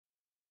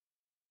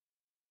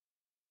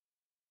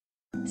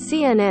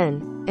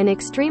CNN, an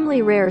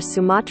extremely rare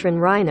Sumatran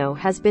rhino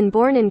has been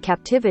born in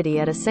captivity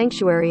at a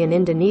sanctuary in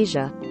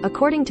Indonesia,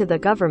 according to the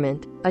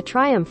government, a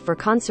triumph for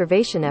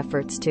conservation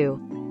efforts to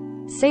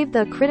save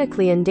the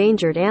critically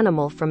endangered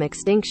animal from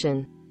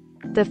extinction.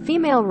 The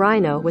female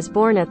rhino was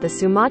born at the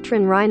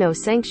Sumatran Rhino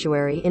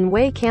Sanctuary in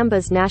Way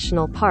Kambas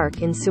National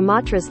Park in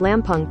Sumatra's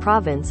Lampung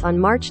province on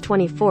March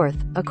 24,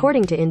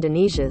 according to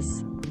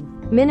Indonesia's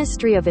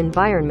Ministry of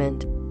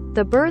Environment.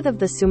 The birth of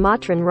the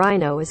Sumatran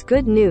rhino is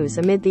good news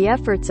amid the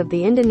efforts of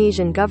the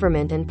Indonesian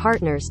government and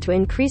partners to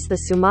increase the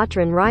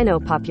Sumatran rhino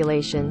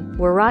population,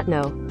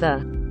 Wiratno,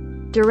 the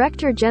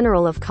Director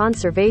General of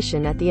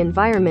Conservation at the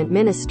Environment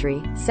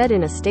Ministry, said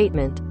in a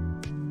statement.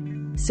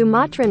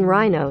 Sumatran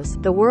rhinos,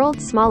 the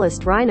world's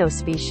smallest rhino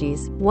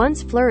species,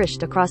 once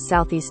flourished across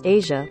Southeast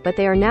Asia, but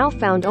they are now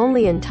found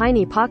only in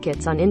tiny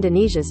pockets on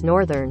Indonesia's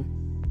northern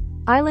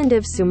island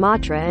of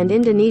Sumatra and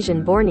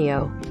Indonesian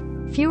Borneo.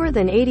 Fewer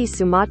than 80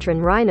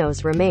 Sumatran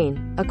rhinos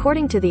remain,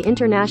 according to the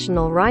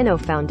International Rhino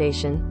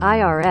Foundation,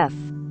 IRF.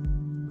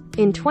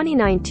 In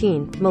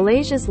 2019,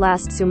 Malaysia's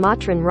last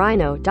Sumatran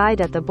rhino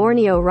died at the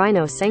Borneo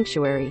Rhino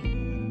Sanctuary.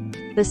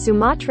 The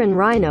Sumatran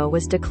rhino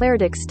was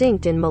declared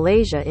extinct in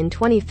Malaysia in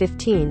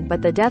 2015,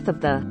 but the death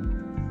of the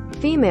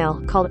female,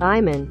 called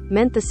Iman,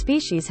 meant the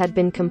species had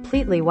been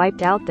completely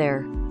wiped out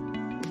there.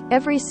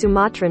 Every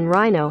Sumatran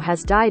rhino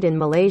has died in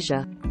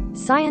Malaysia.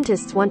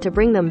 Scientists want to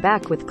bring them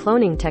back with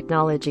cloning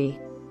technology.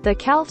 The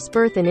calf's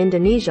birth in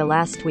Indonesia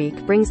last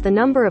week brings the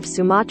number of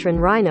Sumatran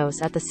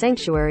rhinos at the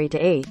sanctuary to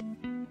 8.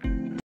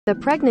 The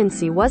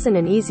pregnancy wasn't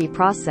an easy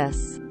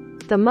process.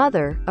 The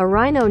mother, a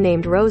rhino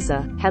named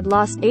Rosa, had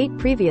lost 8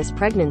 previous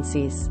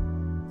pregnancies.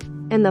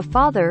 And the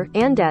father,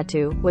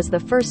 Andatu, was the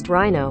first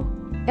rhino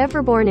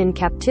ever born in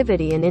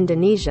captivity in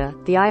Indonesia,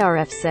 the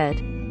IRF said.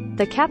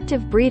 The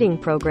captive breeding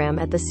program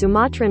at the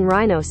Sumatran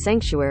Rhino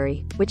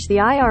Sanctuary, which the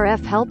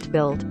IRF helped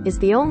build, is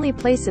the only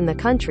place in the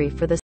country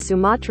for the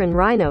Sumatran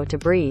rhino to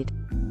breed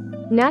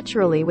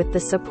naturally with the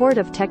support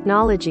of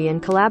technology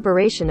and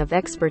collaboration of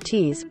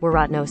expertise,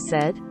 Wiratno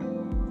said.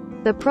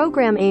 The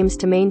program aims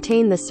to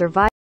maintain the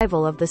survival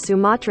of the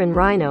Sumatran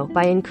rhino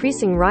by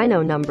increasing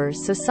rhino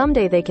numbers so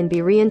someday they can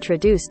be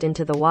reintroduced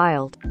into the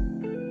wild.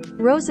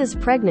 Rosa's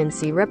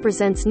pregnancy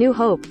represents new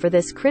hope for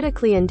this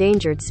critically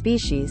endangered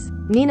species,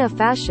 Nina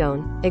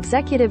Fashion,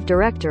 executive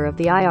director of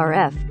the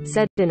IRF,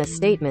 said in a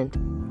statement.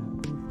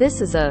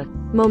 This is a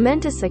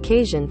momentous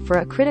occasion for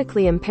a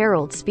critically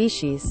imperiled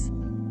species.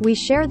 We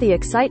share the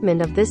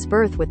excitement of this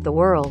birth with the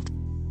world.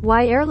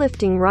 Why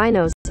airlifting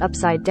rhinos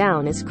upside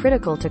down is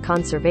critical to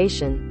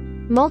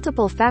conservation.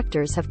 Multiple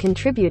factors have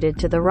contributed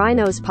to the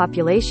rhino's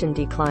population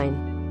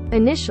decline.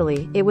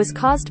 Initially, it was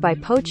caused by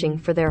poaching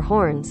for their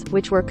horns,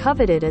 which were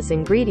coveted as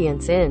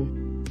ingredients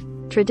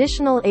in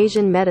traditional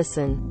Asian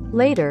medicine.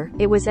 Later,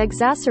 it was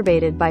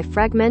exacerbated by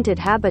fragmented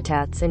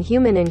habitats and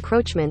human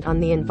encroachment on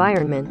the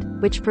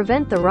environment, which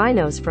prevent the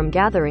rhinos from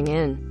gathering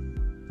in.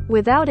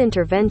 Without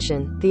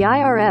intervention, the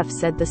IRF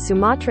said the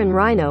Sumatran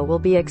rhino will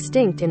be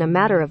extinct in a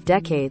matter of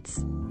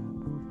decades.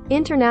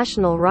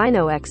 International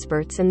rhino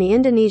experts and the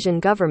Indonesian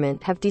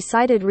government have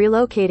decided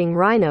relocating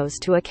rhinos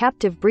to a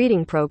captive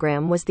breeding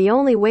program was the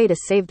only way to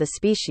save the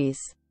species.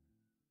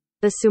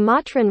 The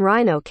Sumatran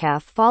rhino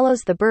calf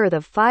follows the birth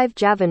of 5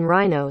 Javan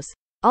rhinos,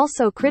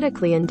 also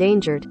critically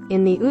endangered,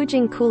 in the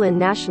Ujung Kulon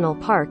National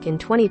Park in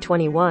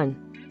 2021.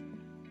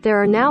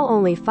 There are now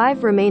only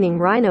 5 remaining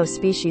rhino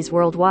species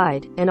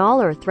worldwide, and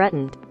all are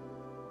threatened.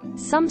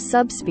 Some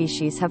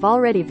subspecies have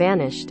already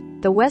vanished.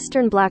 The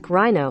western black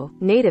rhino,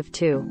 native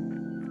to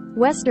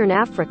Western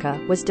Africa,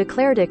 was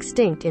declared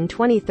extinct in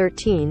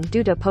 2013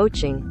 due to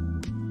poaching.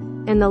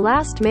 And the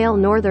last male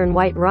northern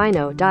white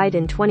rhino died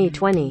in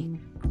 2020.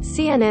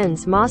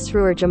 CNN's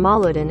Masroor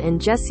Jamaluddin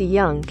and Jesse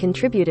Young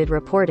contributed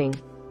reporting.